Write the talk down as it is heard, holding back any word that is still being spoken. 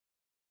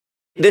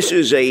This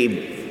is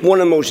one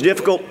of the most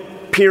difficult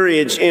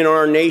periods in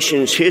our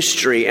nation's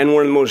history and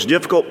one of the most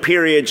difficult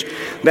periods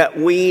that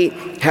we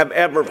have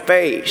ever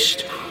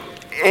faced.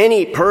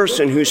 Any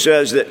person who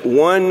says that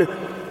one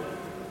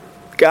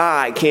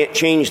guy can't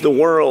change the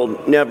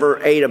world never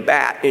ate a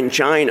bat in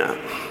China.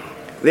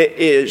 That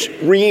is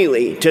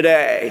really,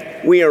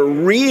 today, we are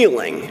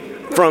reeling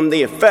from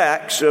the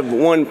effects of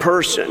one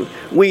person.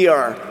 We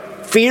are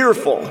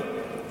fearful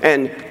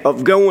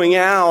of going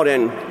out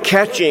and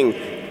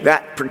catching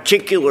that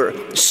particular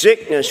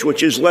sickness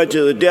which has led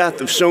to the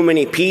death of so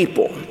many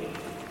people.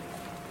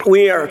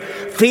 We are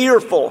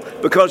fearful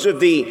because of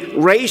the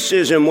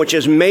racism which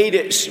has made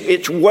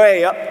its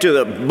way up to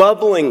the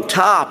bubbling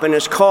top and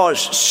has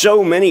caused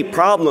so many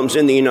problems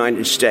in the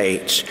United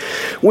States.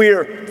 We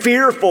are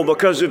fearful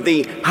because of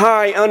the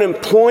high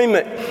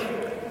unemployment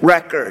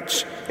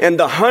records and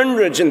the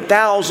hundreds and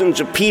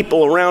thousands of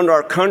people around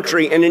our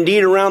country and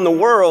indeed around the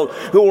world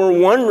who are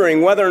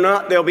wondering whether or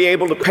not they'll be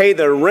able to pay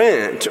their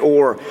rent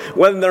or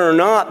whether or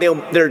not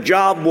their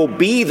job will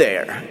be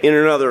there in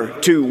another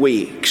 2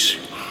 weeks.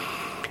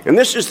 And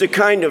this is the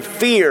kind of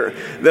fear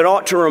that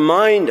ought to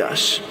remind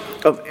us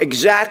of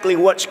exactly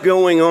what's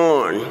going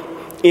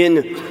on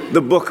in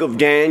the book of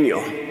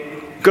Daniel.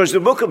 Because the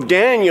book of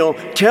Daniel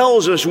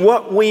tells us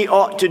what we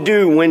ought to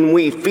do when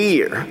we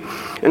fear.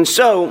 And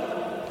so,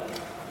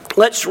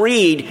 let's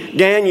read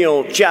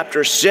Daniel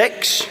chapter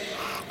 6,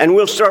 and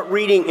we'll start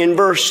reading in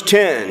verse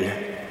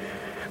 10.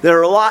 There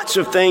are lots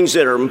of things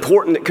that are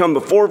important that come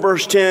before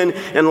verse 10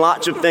 and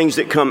lots of things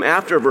that come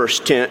after verse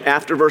 10,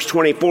 after verse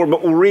 24,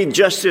 but we'll read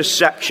just this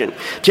section,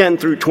 10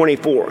 through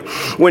 24.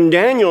 When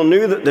Daniel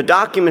knew that the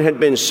document had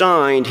been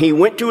signed, he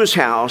went to his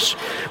house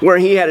where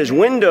he had his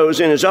windows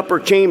in his upper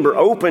chamber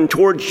open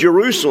towards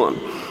Jerusalem.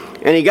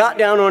 And he got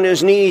down on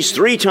his knees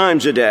 3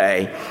 times a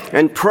day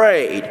and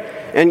prayed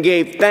and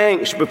gave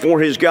thanks before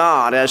his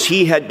God as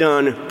he had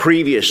done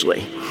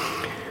previously.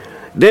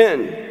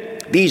 Then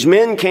these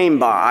men came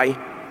by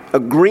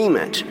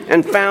agreement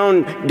and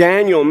found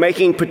Daniel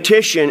making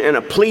petition and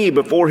a plea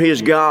before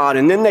his God.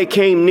 And then they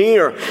came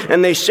near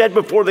and they said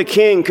before the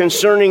king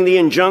concerning the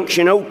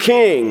injunction, "O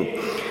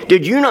king,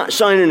 did you not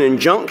sign an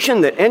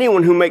injunction that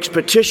anyone who makes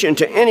petition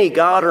to any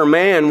god or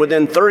man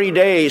within 30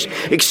 days,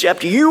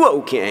 except you,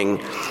 O king,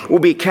 will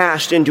be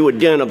cast into a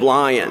den of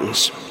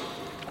lions?"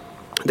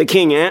 The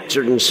king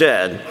answered and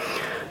said,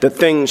 "The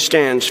thing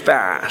stands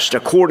fast,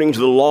 according to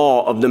the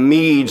law of the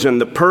Medes and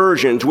the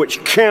Persians,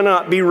 which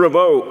cannot be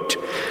revoked."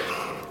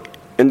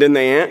 And then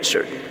they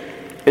answered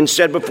and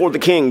said before the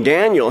king,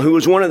 "Daniel, who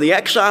is one of the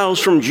exiles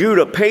from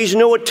Judah, pays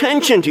no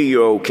attention to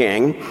you, O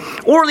king,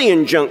 or the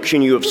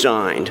injunction you have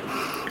signed,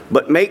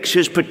 but makes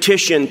his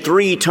petition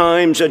 3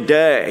 times a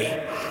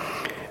day."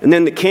 And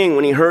then the king,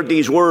 when he heard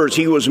these words,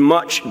 he was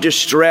much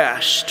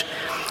distressed.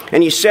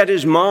 And he set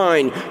his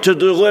mind to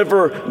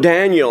deliver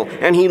Daniel,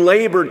 and he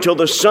labored till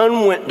the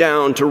sun went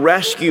down to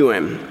rescue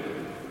him.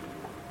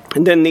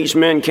 And then these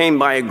men came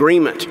by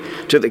agreement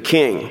to the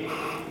king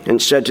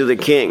and said to the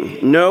king,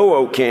 "Know,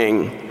 O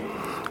king,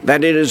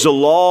 that it is the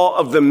law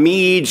of the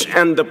Medes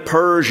and the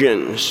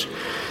Persians,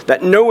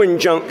 that no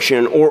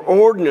injunction or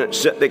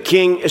ordinance that the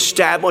king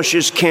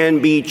establishes can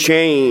be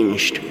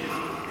changed."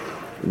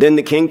 Then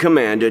the king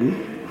commanded,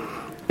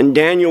 and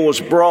Daniel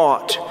was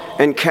brought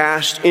and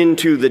cast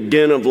into the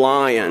den of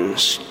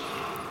lions.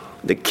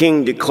 The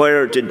king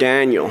declared to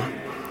Daniel,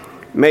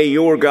 "May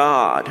your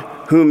God,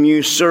 whom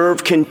you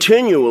serve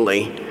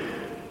continually,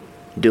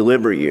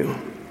 deliver you."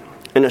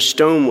 And a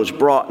stone was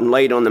brought and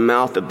laid on the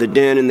mouth of the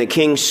den, and the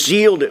king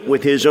sealed it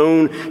with his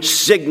own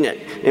signet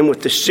and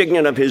with the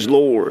signet of his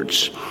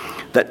lords,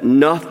 that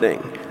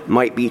nothing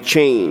might be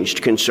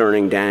changed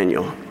concerning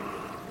Daniel.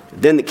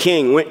 Then the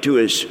king went to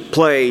his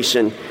place,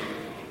 and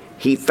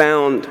he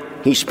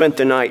spent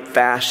the night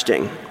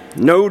fasting.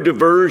 No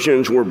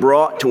diversions were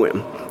brought to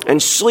him,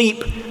 and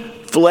sleep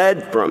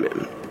fled from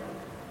him.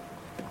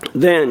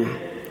 Then,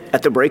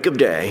 at the break of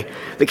day,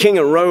 the king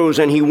arose,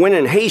 and he went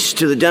in haste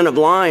to the den of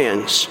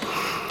lions.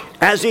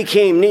 As he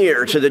came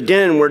near to the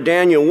den where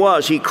Daniel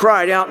was, he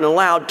cried out in a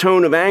loud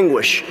tone of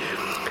anguish.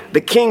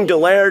 The king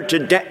declared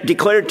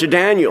to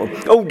Daniel,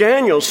 "O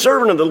Daniel,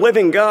 servant of the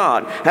living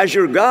God, has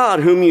your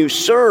God whom you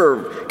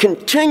serve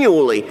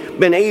continually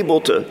been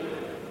able to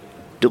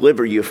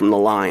deliver you from the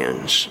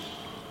lions?"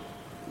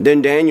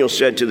 Then Daniel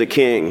said to the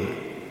king,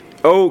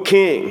 "O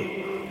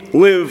king,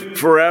 live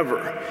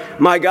forever.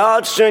 My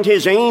God sent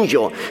his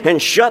angel and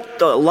shut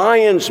the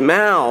lions'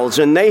 mouths,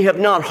 and they have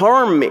not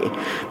harmed me,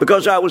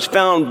 because I was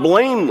found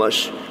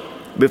blameless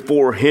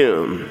before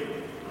him.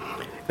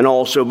 And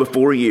also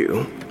before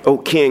you, O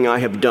king, I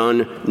have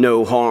done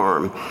no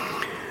harm."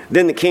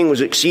 Then the king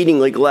was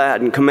exceedingly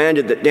glad and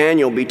commanded that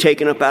Daniel be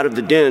taken up out of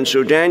the den.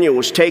 So Daniel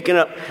was taken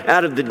up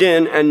out of the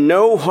den, and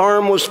no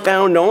harm was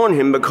found on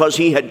him because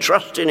he had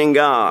trusted in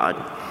God.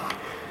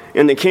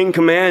 And the king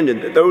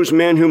commanded that those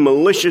men who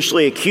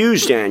maliciously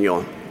accused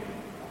Daniel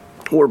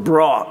were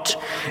brought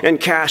and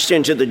cast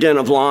into the den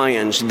of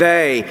lions,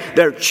 they,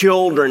 their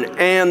children,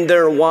 and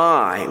their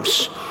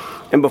wives.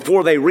 And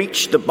before they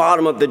reached the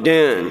bottom of the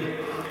den,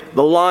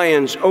 the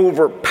lions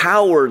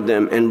overpowered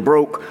them and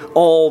broke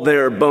all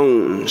their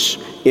bones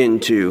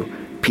into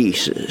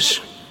pieces.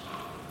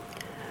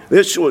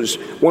 This was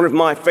one of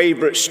my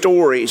favorite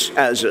stories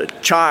as a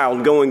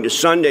child going to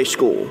Sunday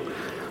school.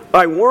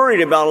 I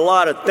worried about a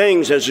lot of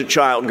things as a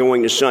child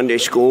going to Sunday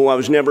school. I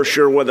was never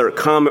sure whether a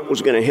comet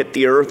was going to hit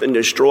the earth and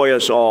destroy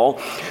us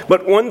all.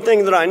 But one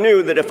thing that I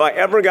knew, that if I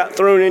ever got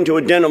thrown into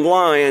a den of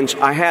lions,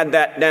 I had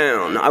that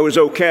down. I was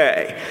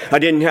okay. I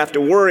didn't have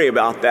to worry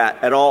about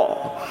that at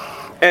all.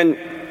 And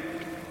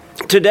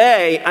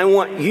today, I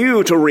want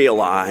you to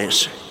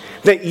realize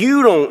that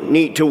you don't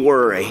need to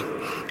worry.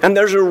 And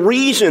there's a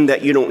reason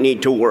that you don't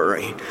need to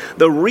worry.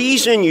 The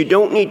reason you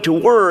don't need to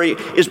worry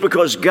is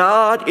because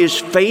God is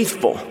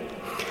faithful.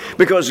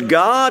 Because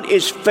God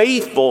is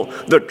faithful,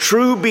 the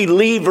true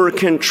believer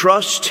can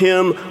trust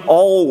Him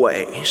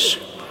always.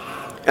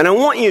 And I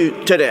want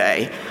you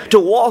today to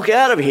walk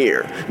out of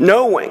here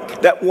knowing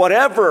that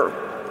whatever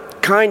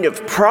kind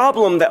of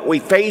problem that we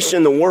face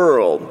in the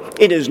world,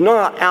 it is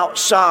not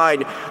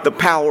outside the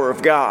power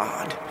of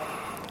God.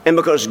 And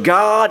because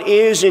God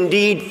is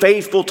indeed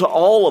faithful to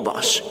all of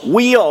us,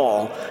 we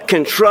all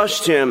can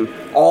trust Him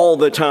all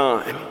the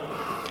time.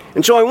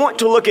 And so I want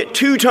to look at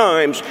 2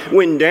 times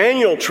when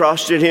Daniel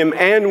trusted Him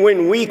and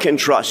when we can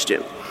trust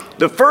Him.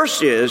 The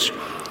first is,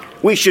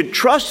 we should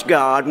trust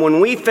God when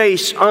we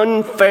face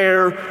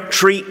unfair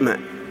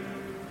treatment.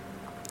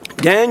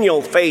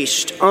 Daniel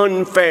faced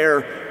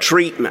unfair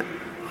treatment.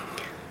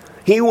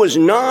 He was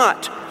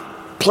not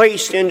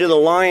placed into the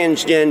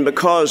lion's den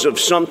because of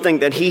something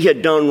that he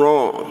had done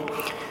wrong.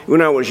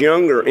 When I was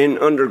younger in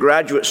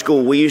undergraduate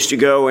school, we used to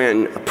go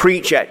and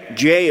preach at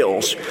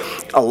jails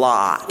a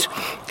lot.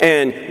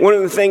 And one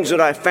of the things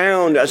that I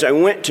found as I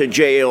went to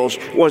jails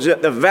was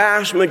that the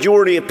vast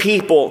majority of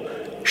people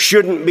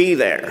shouldn't be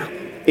there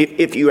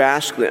if you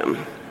ask them.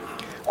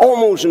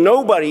 Almost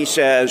nobody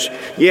says,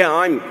 yeah,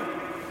 I'm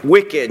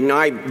wicked and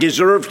I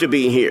deserve to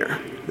be here.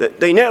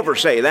 They never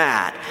say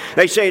that.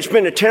 They say it's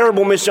been a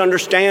terrible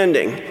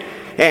misunderstanding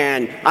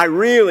and I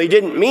really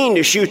didn't mean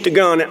to shoot the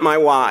gun at my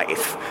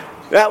wife.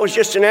 That was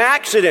just an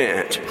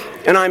accident.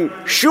 And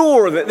I'm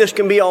sure that this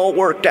can be all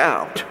worked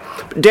out.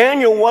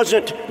 Daniel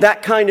wasn't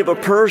that kind of a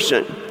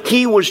person.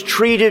 He was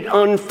treated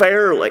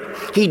unfairly.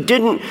 He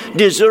didn't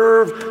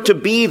deserve to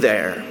be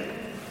there.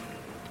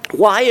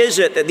 Why is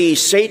it that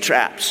these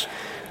satraps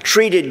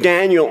treated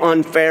Daniel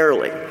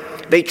unfairly?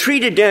 They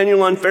treated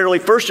Daniel unfairly,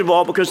 first of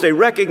all, because they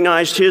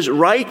recognized his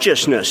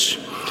righteousness.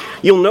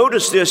 You'll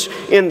notice this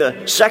in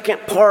the second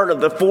part of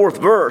the 4th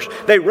verse.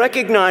 They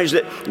recognized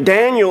that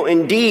Daniel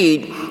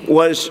indeed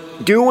was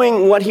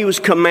doing what he was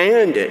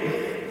commanded.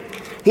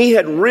 He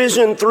had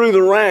risen through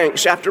the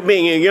ranks after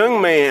being a young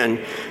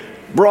man,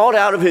 brought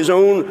out of his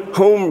own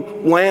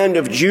homeland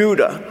of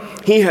Judah.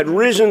 He had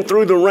risen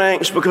through the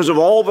ranks because of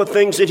all the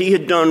things that he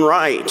had done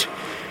right,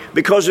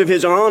 because of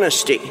his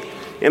honesty,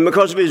 and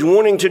because of his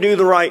wanting to do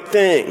the right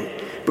thing,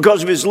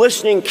 because of his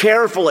listening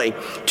carefully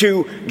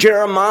to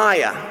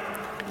Jeremiah,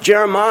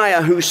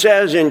 who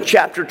says in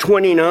chapter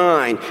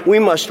 29, we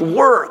must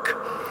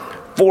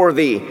work for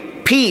the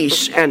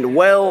peace and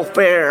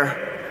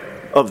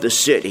welfare of the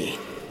city.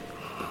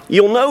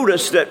 You'll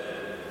notice that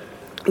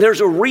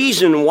there's a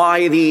reason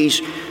why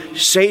these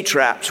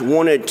satraps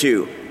wanted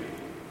to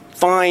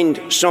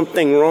find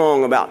something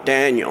wrong about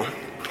Daniel.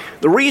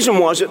 The reason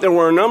was that there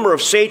were a number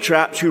of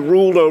satraps who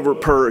ruled over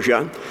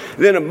Persia.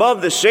 Then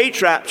above the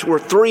satraps were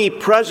 3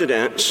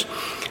 presidents.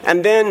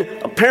 And then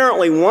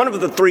apparently one of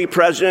the 3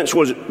 presidents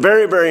was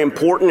very, very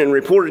important and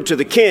reported to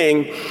the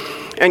king.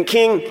 And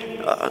King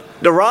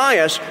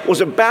Darius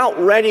was about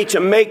ready to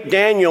make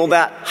Daniel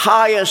that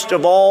highest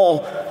of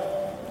all,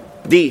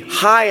 the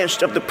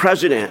highest of the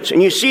presidents.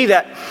 And you see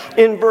that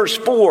in verse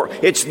 4.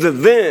 It's the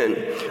then.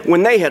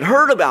 When they had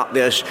heard about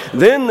this,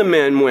 then the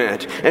men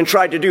went and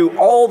tried to do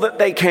all that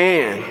they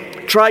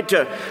can. Tried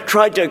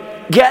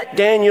to get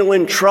Daniel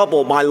in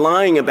trouble by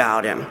lying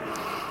about him.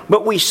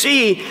 But we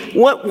see,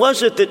 what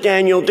was it that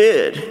Daniel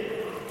did?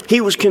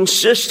 He was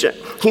consistent.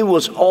 He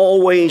was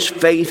always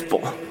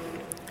faithful.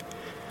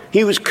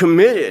 He was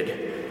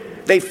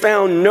committed. They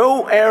found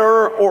no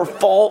error or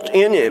fault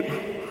in him.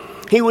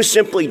 He was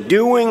simply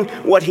doing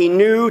what he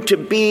knew to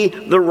be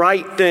the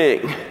right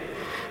thing.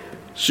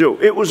 So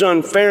it was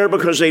unfair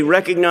because they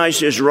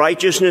recognized his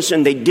righteousness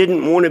and they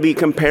didn't want to be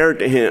compared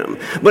to him.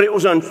 But it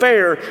was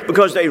unfair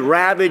because they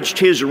ravaged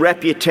his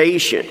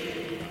reputation.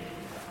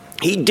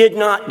 He did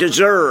not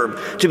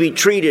deserve to be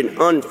treated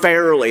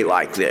unfairly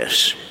like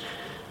this.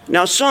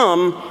 Now,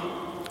 some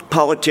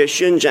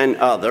politicians and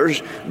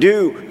others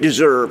do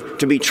deserve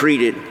to be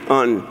treated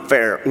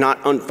not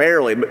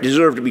unfairly, but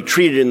deserve to be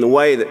treated in the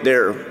way that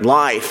their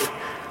life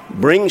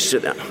brings to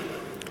them.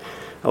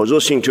 I was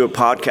listening to a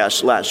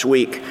podcast last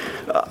week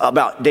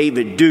about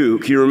David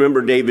Duke. You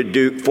remember David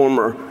Duke,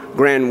 former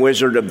Grand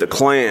Wizard of the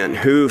Klan,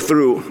 who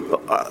through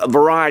a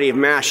variety of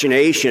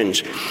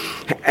machinations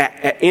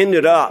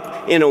ended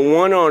up in a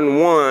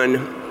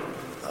one-on-one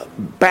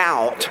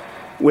bout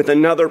with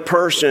another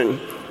person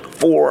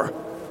for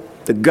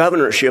the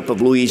governorship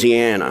of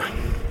Louisiana.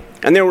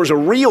 And there was a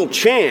real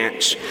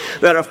chance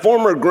that a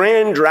former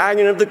Grand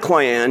Dragon of the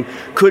Klan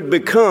could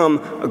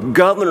become a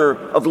governor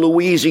of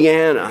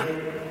Louisiana.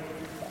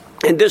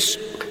 And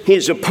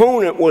his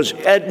opponent was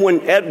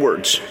Edwin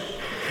Edwards.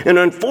 And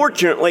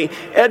unfortunately,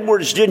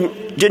 Edwards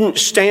didn't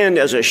stand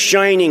as a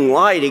shining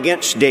light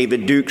against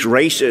David Duke's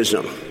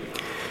racism.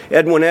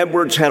 Edwin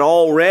Edwards had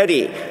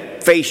already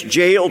faced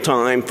jail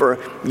time for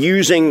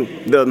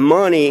using the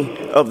money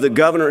of the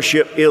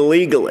governorship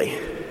illegally.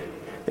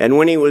 And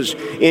when he was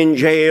in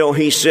jail,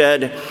 he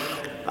said,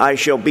 "I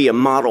shall be a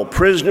model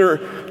prisoner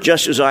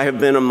just as I have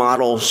been a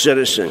model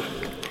citizen."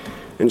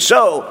 And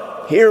so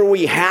here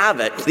we have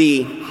it,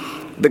 the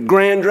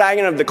Grand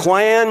Dragon of the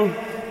Klan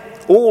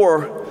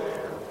or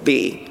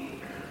the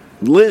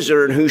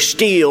lizard who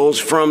steals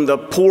from the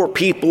poor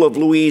people of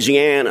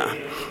Louisiana.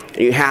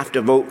 You have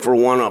to vote for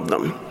one of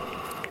them.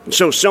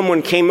 So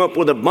someone came up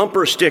with a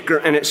bumper sticker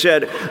and it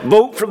said,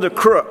 "Vote for the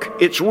crook.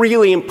 It's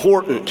really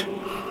important."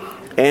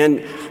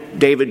 And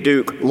David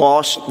Duke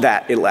lost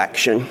that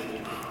election.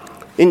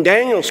 In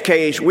Daniel's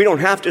case, we don't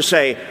have to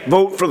say,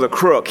 "Vote for the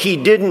crook." He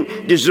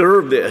didn't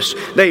deserve this.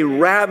 They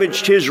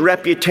ravaged his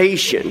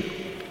reputation.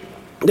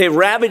 They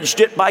ravaged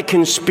it by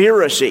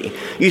conspiracy.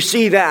 You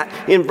see that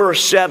in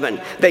verse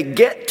 7. They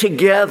get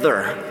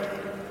together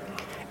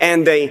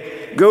and they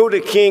go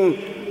to King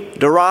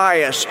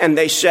Darius and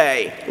they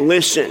say,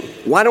 "Listen,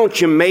 why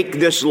don't you make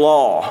this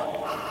law?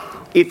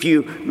 If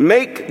you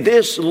make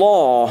this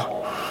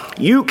law,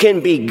 you can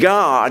be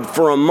God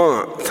for a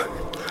month.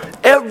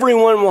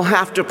 Everyone will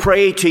have to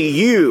pray to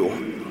you."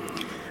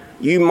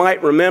 You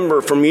might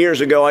remember from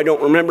years ago, I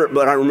don't remember it,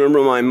 but I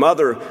remember my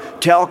mother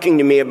talking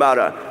to me about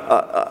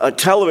a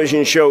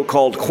television show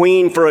called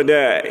Queen for a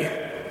Day.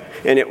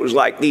 And it was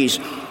like these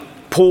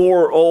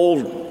poor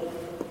old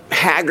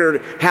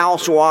haggard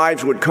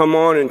housewives would come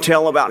on and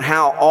tell about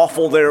how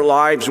awful their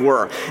lives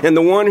were. And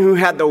the one who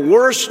had the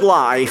worst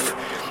life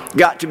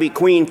got to be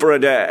queen for a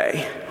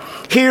day.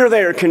 Here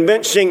they are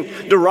convincing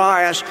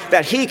Darius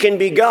that he can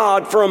be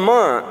God for a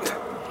month.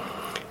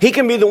 He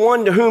can be the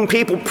one to whom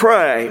people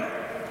pray.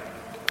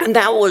 And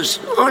that was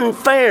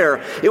unfair.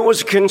 It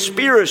was a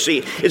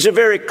conspiracy. It's a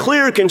very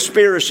clear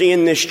conspiracy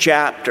in this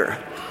chapter.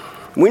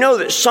 We know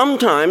that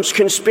sometimes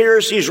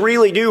conspiracies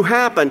really do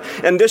happen.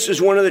 And this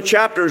is one of the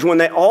chapters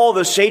when all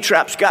the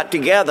satraps got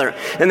together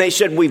and they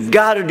said, "We've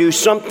got to do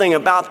something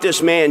about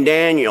this man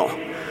Daniel.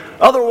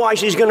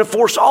 Otherwise, he's going to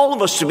force all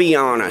of us to be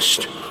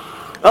honest.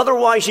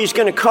 Otherwise, he's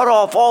going to cut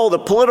off all the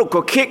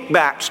political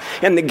kickbacks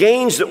and the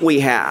gains that we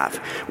have.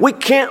 We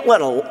can't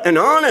let an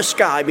honest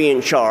guy be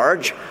in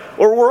charge,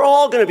 or we're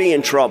all going to be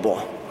in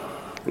trouble."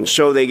 And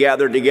so they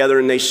gathered together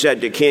and they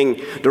said to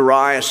King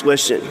Darius,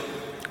 "Listen,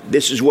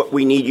 this is what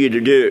we need you to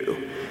do.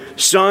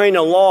 Sign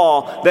a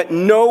law that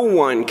no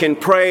one can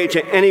pray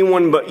to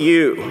anyone but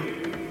you."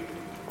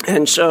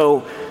 And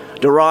so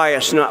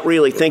Darius, not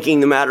really thinking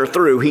the matter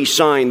through, he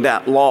signed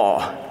that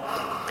law.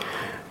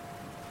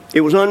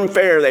 It was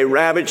unfair. They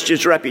ravaged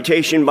his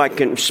reputation by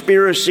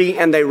conspiracy,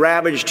 and they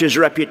ravaged his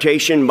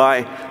reputation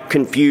by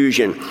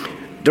confusion.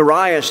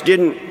 Darius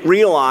didn't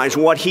realize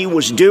what he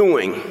was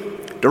doing.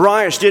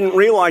 Darius didn't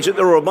realize that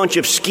there were a bunch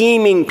of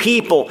scheming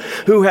people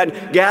who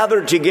had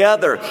gathered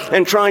together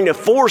and trying to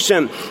force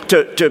him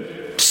to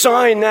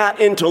sign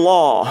that into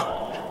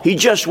law. He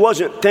just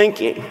wasn't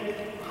thinking.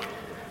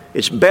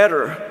 It's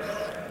better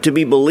to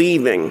be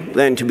believing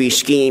than to be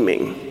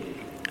scheming.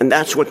 And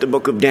that's what the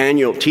book of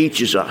Daniel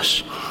teaches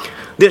us.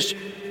 This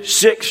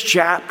 6th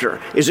chapter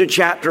is a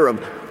chapter of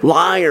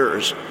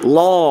liars,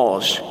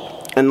 laws,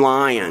 and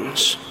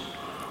lions.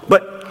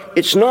 But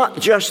it's not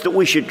just that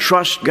we should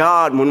trust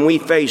God when we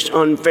face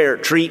unfair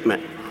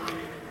treatment.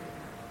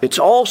 It's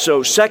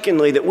also,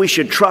 secondly, that we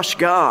should trust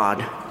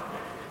God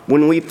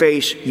when we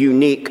face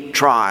unique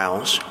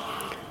trials.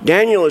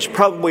 Daniel is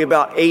probably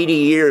about 80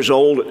 years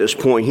old at this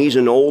point. He's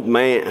an old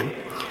man.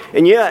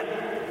 And yet,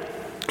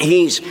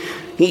 he's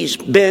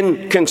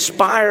been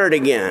conspired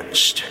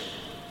against.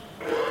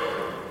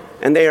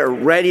 And they are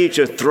ready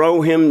to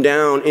throw him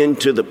down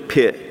into the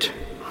pit.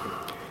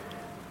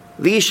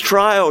 These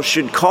trials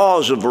should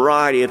cause a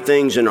variety of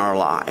things in our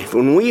life.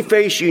 When we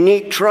face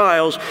unique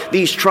trials,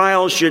 these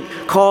trials should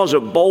cause a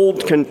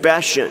bold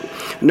confession.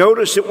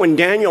 Notice that when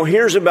Daniel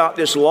hears about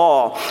this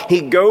law,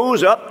 he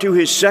goes up to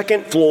his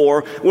 2nd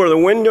floor where the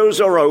windows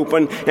are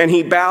open, and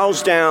he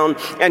bows down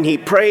and he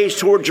prays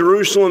toward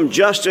Jerusalem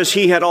just as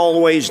he had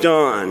always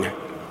done.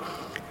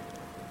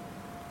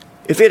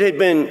 If it had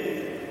been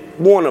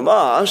one of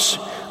us,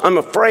 I'm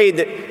afraid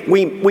that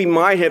we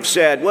might have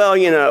said, "Well,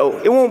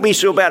 it won't be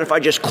so bad if I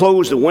just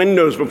close the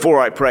windows before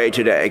I pray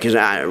today, because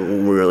I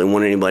don't really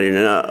want anybody to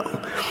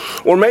know."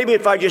 Or maybe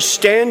if I just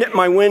stand at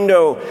my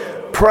window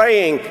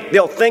praying,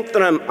 they'll think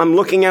that I'm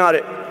looking out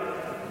at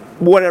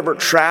whatever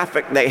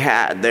traffic they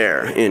had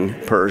there in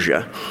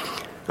Persia.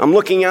 I'm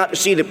looking out to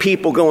see the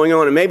people going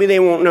on, and maybe they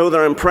won't know that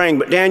I'm praying,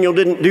 but Daniel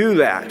didn't do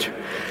that.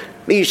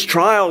 These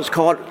trials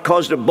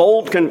caused a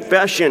bold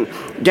confession.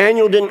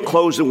 Daniel didn't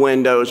close the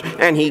windows,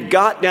 and he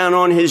got down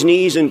on his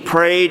knees and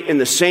prayed in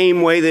the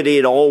same way that he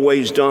had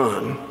always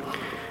done.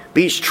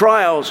 These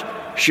trials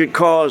should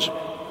cause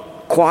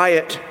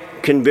quiet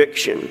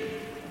conviction.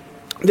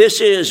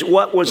 This is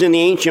what was in the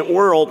ancient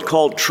world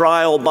called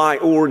trial by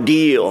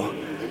ordeal.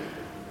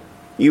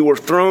 You were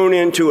thrown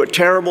into a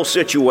terrible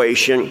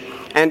situation,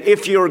 and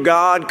if your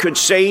God could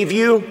save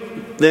you,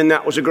 then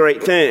that was a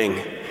great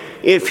thing.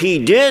 If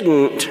he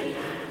didn't,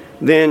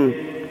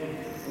 then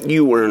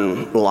you were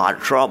in a lot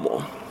of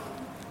trouble.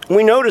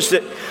 We notice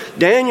that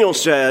Daniel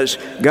says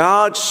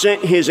God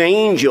sent his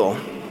angel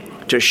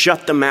to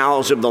shut the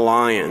mouths of the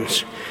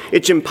lions.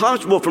 It's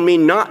impossible for me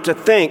not to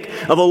think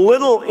of a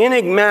little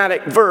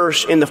enigmatic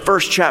verse in the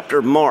first chapter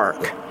of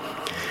Mark.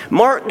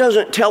 Mark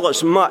doesn't tell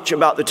us much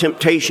about the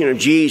temptation of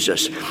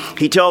Jesus.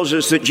 He tells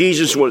us that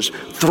Jesus was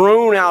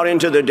thrown out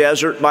into the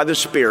desert by the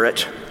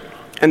Spirit,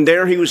 and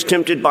there he was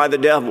tempted by the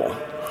devil.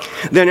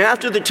 Then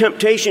after the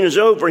temptation is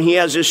over, he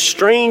has this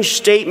strange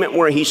statement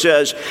where he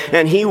says,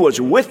 and he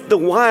was with the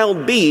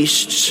wild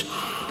beasts,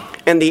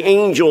 and the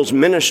angels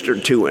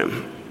ministered to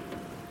him.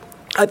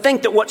 I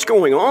think that what's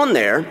going on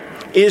there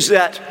is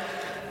that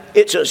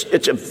it's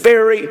a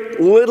very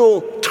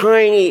little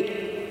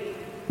tiny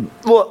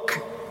look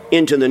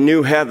into the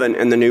new heaven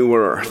and the new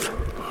earth.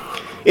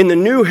 In the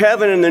new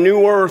heaven and the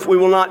new earth, we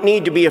will not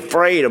need to be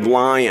afraid of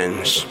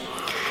lions.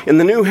 In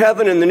the new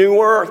heaven and the new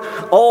earth,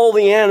 all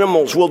the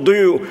animals will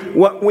do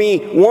what we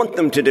want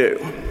them to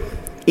do.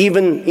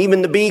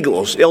 Even the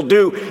beagles, they'll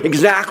do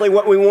exactly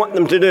what we want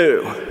them to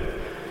do.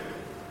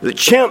 The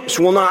chimps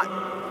will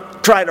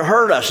not try to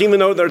hurt us, even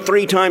though they're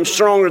 3 times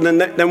stronger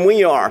than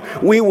we are.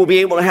 We will be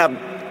able to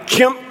have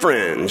chimp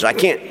friends. I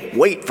can't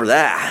wait for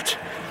that.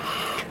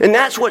 And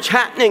that's what's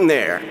happening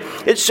there.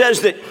 It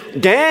says that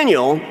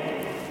Daniel,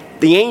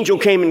 the angel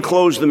came and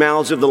closed the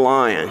mouths of the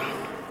lion.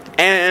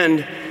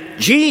 And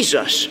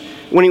Jesus,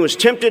 when he was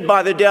tempted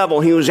by the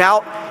devil, he was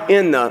out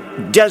in the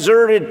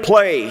deserted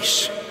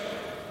place.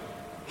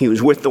 He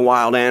was with the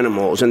wild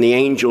animals, and the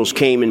angels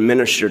came and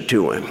ministered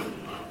to him.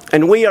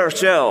 And we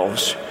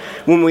ourselves,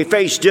 when we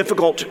face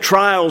difficult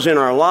trials in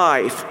our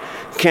life,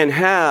 can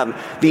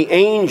have the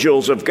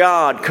angels of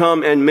God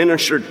come and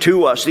minister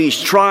to us.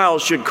 These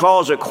trials should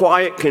cause a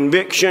quiet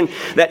conviction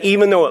that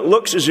even though it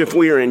looks as if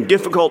we are in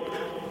difficult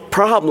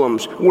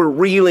problems, we're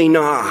really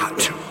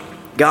not.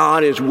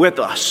 God is with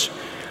us.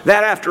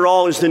 That, after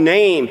all, is the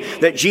name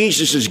that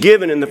Jesus is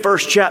given in the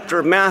first chapter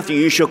of Matthew.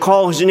 You shall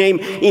call his name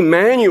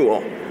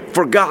Emmanuel,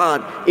 for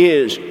God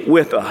is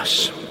with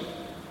us.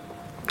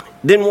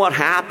 Then what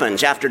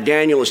happens after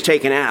Daniel is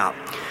taken out?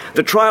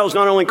 The trials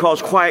not only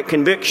cause quiet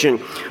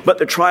conviction, but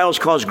the trials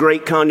cause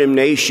great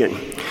condemnation.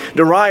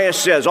 Darius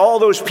says, all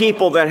those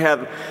people that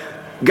have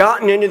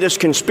gotten into this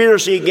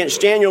conspiracy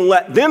against Daniel,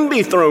 let them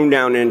be thrown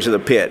down into the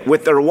pit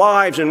with their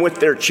wives and with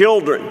their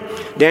children.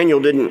 Daniel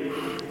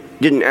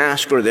didn't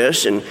ask for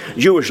this, and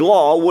Jewish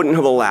law wouldn't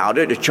have allowed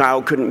it. A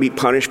child couldn't be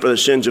punished for the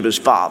sins of his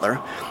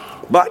father.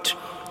 But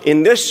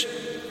in this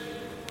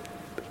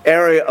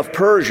area of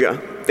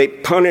Persia, they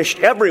punished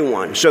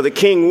everyone, so the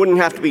king wouldn't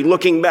have to be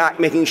looking back,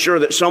 making sure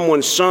that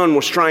someone's son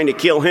was trying to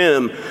kill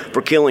him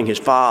for killing his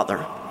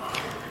father.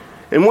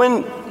 And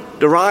when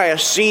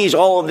Darius sees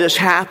all of this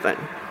happen,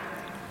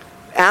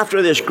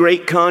 after this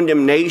great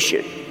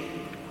condemnation,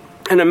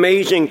 an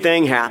amazing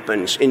thing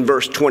happens in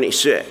verse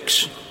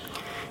 26.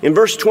 In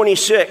verse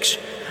 26,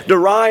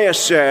 Darius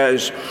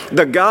says,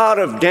 the God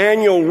of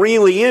Daniel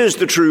really is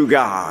the true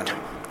God.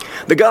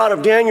 The God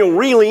of Daniel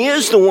really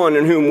is the one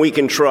in whom we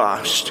can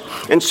trust.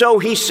 And so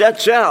he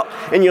sets out,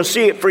 and you'll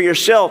see it for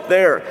yourself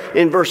there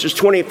in verses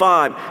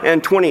 25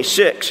 and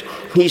 26.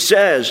 He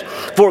says,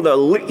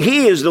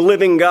 he is the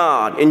living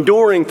God,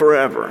 enduring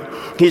forever.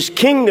 His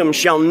kingdom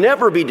shall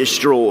never be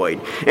destroyed,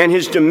 and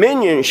his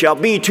dominion shall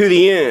be to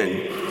the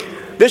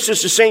end. This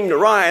is the same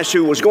Darius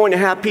who was going to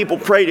have people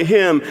pray to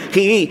him.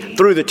 He,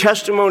 through the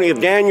testimony of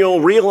Daniel,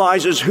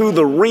 realizes who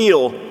the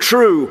real,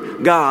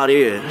 true God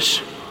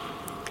is.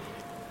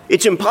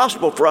 It's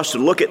impossible for us to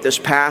look at this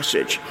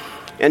passage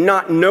and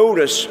not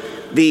notice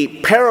the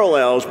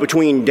parallels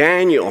between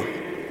Daniel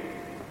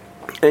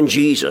and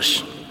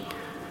Jesus.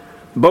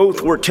 Both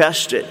were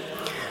tested.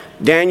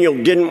 Daniel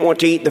didn't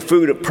want to eat the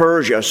food of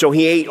Persia, so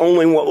he ate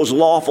only what was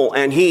lawful,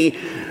 and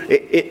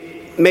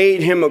it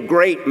made him a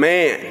great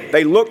man.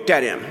 They looked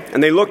at him,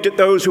 and they looked at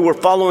those who were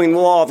following the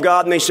law of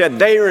God, and they said,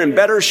 they are in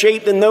better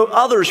shape than those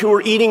others who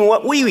are eating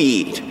what we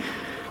eat.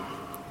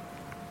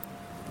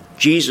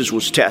 Jesus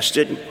was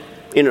tested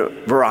in a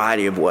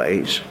variety of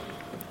ways.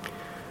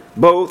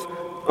 Both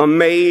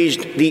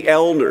amazed the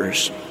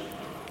elders.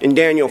 In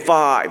Daniel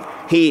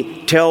 5,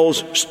 he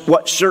tells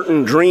what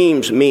certain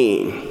dreams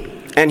mean.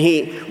 And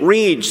he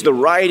reads the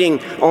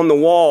writing on the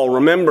wall.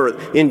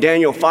 Remember, in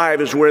Daniel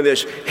 5 is where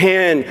this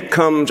hand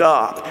comes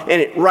up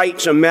and it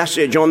writes a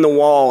message on the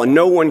wall, and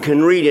no one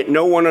can read it.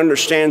 No one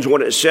understands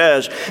what it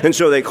says. And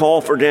so they call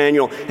for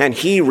Daniel, and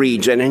he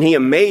reads it, and he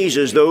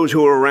amazes those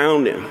who are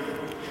around him.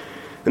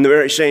 In the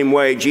very same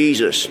way,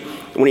 Jesus,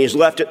 when he is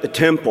left at the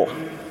temple,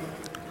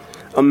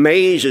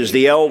 amazes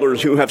the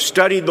elders who have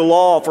studied the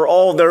law for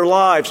all their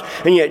lives.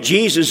 And yet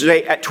Jesus,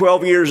 at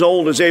 12 years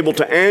old, is able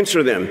to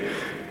answer them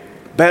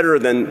better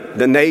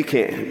than they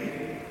can.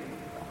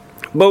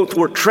 Both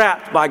were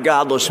trapped by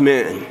godless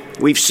men.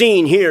 We've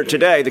seen here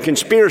today the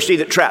conspiracy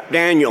that trapped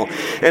Daniel,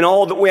 and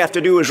all that we have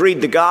to do is read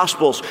the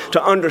Gospels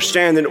to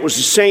understand that it was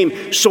the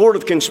same sort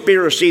of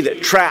conspiracy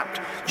that trapped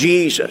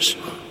Jesus.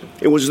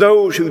 It was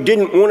those who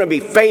didn't want to be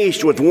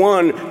faced with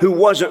one who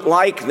wasn't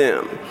like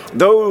them.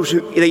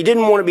 They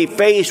didn't want to be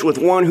faced with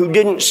one who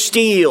didn't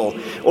steal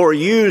or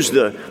use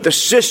the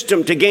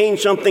system to gain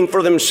something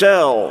for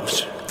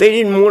themselves. They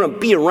didn't want to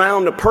be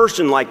around a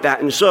person like that,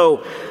 and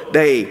so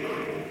they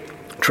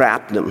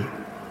trapped them.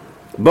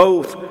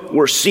 Both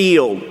were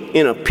sealed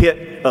in a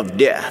pit of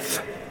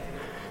death.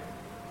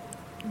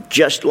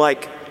 Just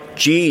like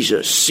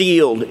Jesus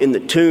sealed in the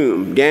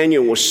tomb,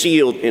 Daniel was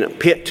sealed in a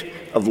pit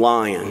of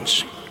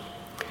lions.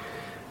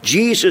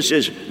 Jesus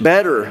is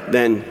better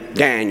than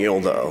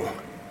Daniel, though.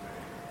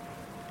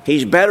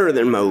 He's better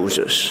than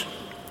Moses.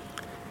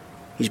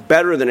 He's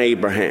better than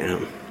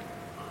Abraham.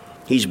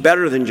 He's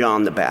better than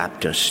John the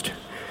Baptist.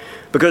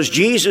 Because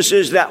Jesus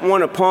is that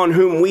one upon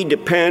whom we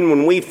depend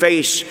when we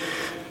face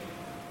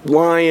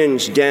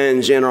lions'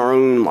 dens in our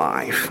own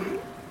life.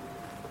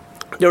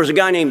 There was a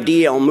guy named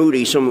D.L.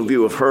 Moody. Some of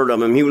you have heard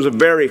of him. He was a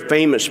very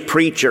famous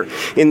preacher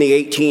in the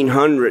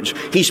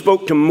 1800s. He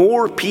spoke to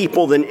more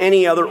people than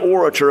any other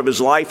orator of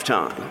his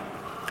lifetime.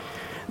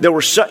 There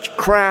were such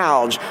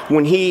crowds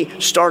when he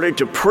started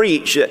to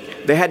preach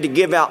that they had to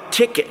give out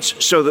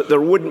tickets so that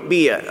there wouldn't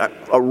be a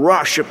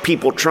rush of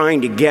people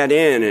trying to get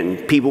in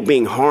and people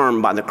being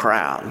harmed by the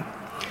crowd.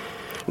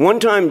 One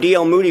time,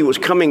 D.L. Moody was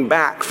coming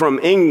back from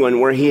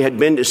England where he had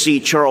been to see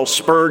Charles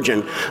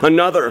Spurgeon,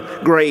 another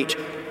great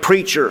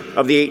preacher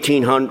of the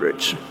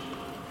 1800s.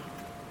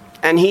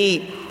 And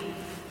he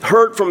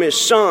heard from his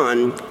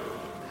son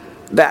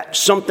that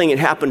something had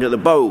happened to the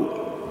boat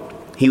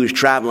he was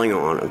traveling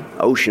on, an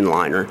ocean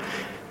liner.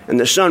 And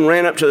the son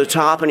ran up to the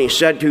top and he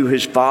said to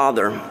his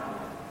father,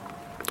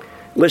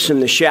 "Listen,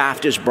 the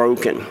shaft is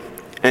broken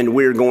and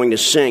we're going to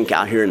sink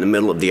out here in the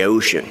middle of the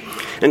ocean."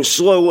 And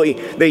slowly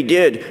they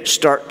did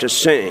start to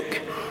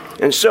sink.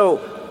 And so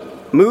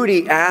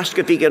Moody asked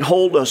if he could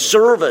hold a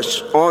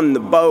service on the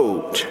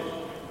boat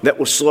that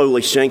was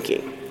slowly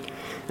sinking.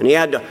 And he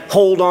had to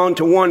hold on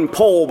to one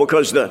pole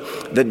because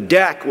the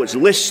deck was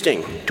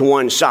listing to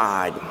one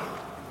side.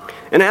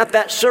 And at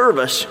that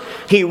service,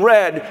 he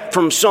read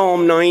from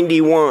Psalm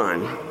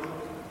 91.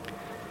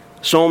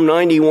 Psalm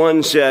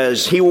 91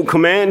 says, "He will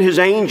command his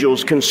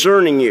angels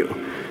concerning you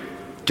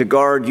to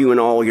guard you in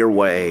all your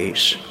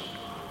ways.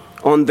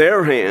 On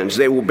their hands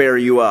they will bear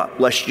you up,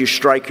 lest you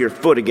strike your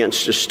foot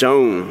against a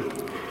stone.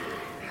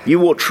 You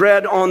will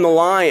tread on the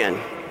lion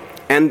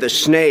and the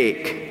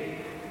snake.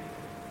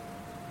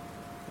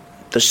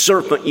 The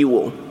serpent you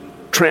will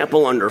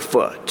trample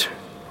underfoot."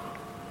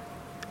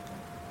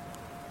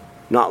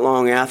 Not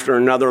long after,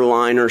 another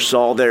liner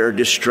saw their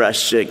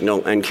distress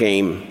signal and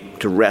came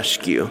to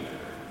rescue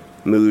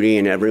Moody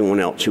and everyone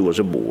else who was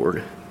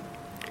aboard.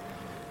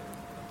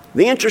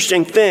 The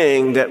interesting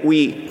thing that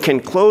we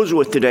can close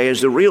with today is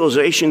the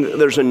realization that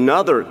there's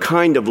another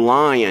kind of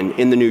lion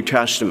in the New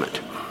Testament.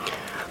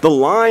 The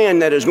lion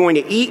that is going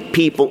to eat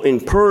people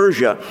in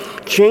Persia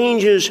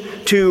changes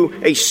to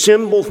a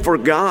symbol for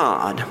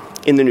God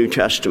in the New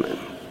Testament.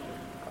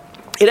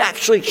 It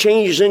actually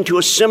changes into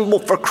a symbol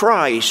for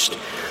Christ.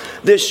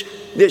 This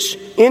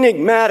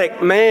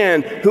enigmatic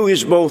man who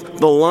is both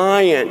the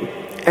lion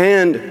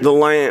and the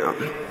lamb.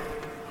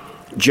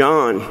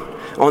 John,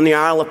 on the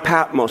Isle of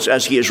Patmos,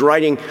 as he is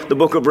writing the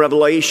book of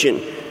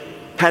Revelation,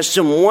 has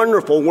some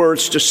wonderful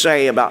words to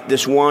say about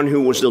this one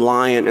who was the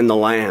lion and the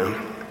lamb.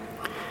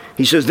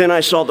 He says, "Then I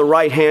saw the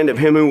right hand of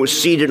him who was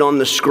seated on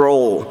the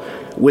scroll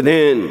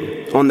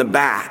within, on the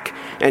back,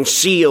 and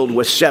sealed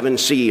with 7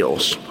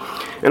 seals.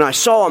 And I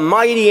saw a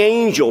mighty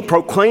angel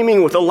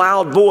proclaiming with a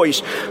loud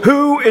voice,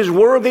 'Who is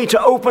worthy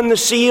to open the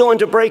seal and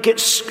to break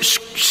its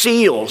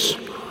seals?'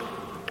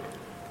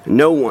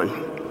 No one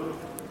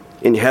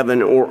in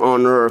heaven or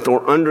on earth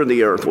or under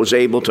the earth was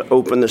able to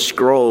open the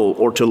scroll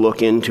or to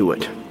look into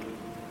it.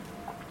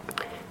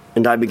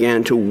 And I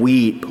began to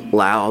weep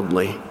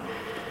loudly,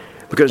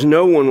 because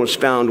no one was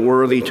found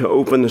worthy to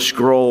open the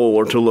scroll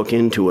or to look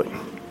into it.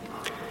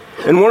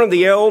 And one of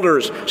the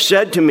elders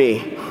said to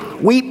me,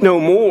 'Weep no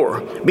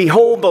more.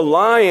 Behold, the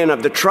Lion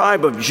of the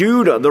tribe of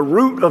Judah, the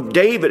Root of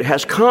David,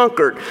 has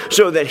conquered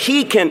so that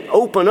he can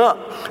open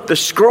up the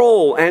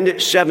scroll and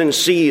its 7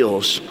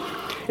 seals.'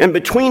 And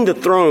between the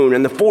throne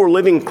and the 4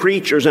 living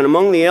creatures and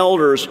among the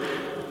elders,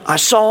 I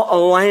saw a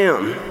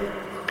lamb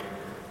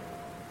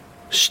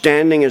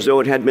standing as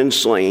though it had been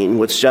slain,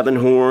 with 7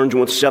 horns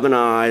and with 7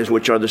 eyes,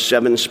 which are the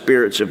 7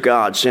 spirits of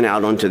God sent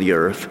out onto the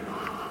earth.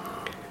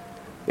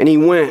 And he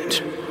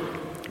went,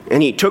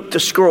 and he took the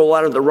scroll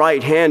out of the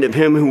right hand of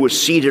him who was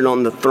seated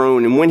on the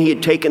throne. And when he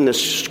had taken the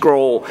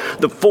scroll,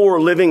 the 4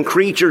 living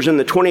creatures and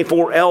the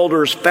 24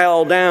 elders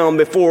fell down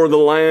before the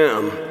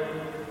Lamb,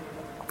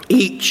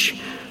 each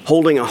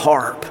holding a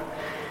harp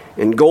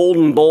and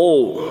golden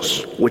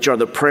bowls, which are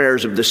the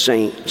prayers of the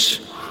saints.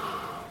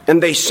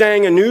 And they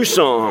sang a new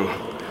song,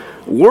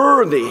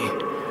 'Worthy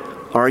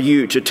are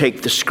you to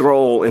take the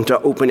scroll and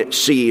to open its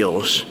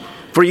seals,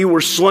 For you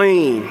were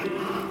slain,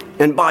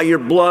 and by your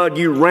blood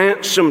you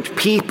ransomed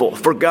people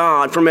for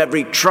God from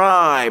every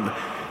tribe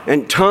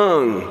and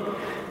tongue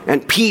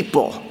and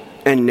people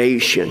and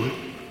nation.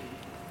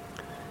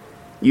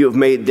 You have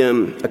made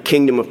them a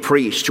kingdom of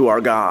priests to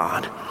our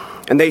God,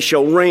 and they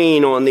shall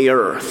reign on the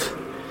earth.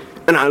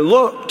 And I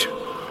looked,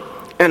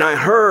 and I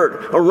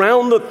heard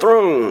around the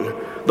throne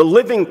the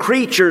living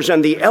creatures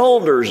and the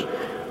elders,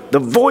 the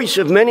voice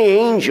of many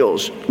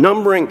angels,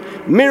 numbering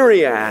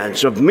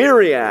myriads of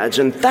myriads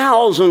and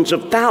thousands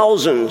of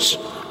thousands,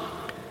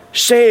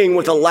 saying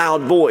with a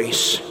loud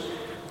voice,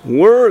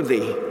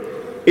 "Worthy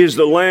is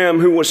the Lamb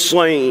who was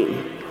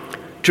slain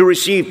to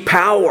receive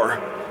power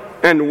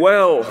and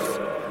wealth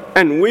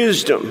and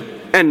wisdom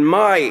and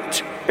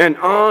might and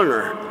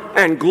honor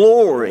and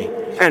glory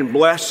and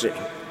blessing."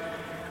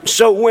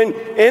 So when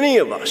any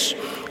of us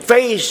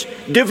face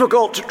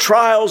difficult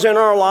trials in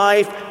our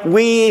life,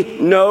 we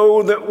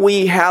know that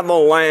we have a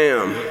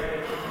Lamb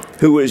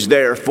who is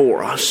there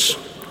for us.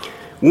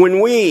 When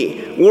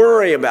we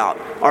worry about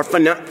our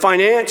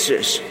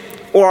finances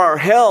or our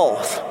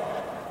health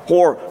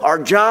or our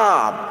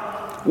job,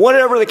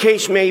 whatever the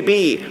case may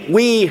be,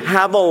 we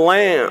have a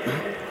Lamb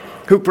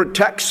who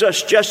protects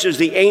us just as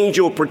the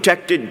angel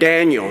protected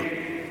Daniel.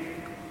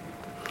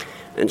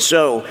 And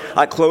so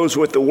I close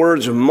with the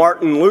words of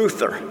Martin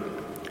Luther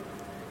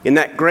in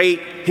that great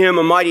hymn,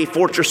 "A Mighty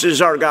Fortress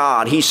is Our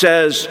God." He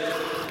says,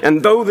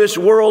 "And though this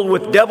world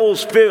with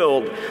devils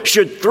filled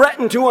should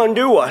threaten to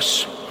undo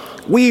us,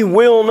 we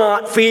will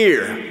not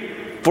fear,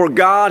 for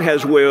God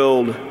has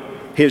willed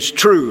His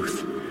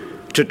truth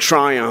to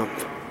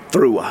triumph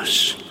through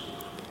us."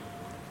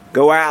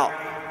 Go out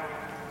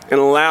and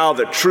allow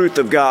the truth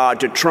of God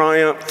to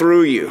triumph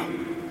through you,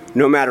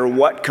 no matter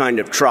what kind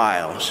of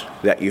trials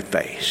that you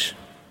face.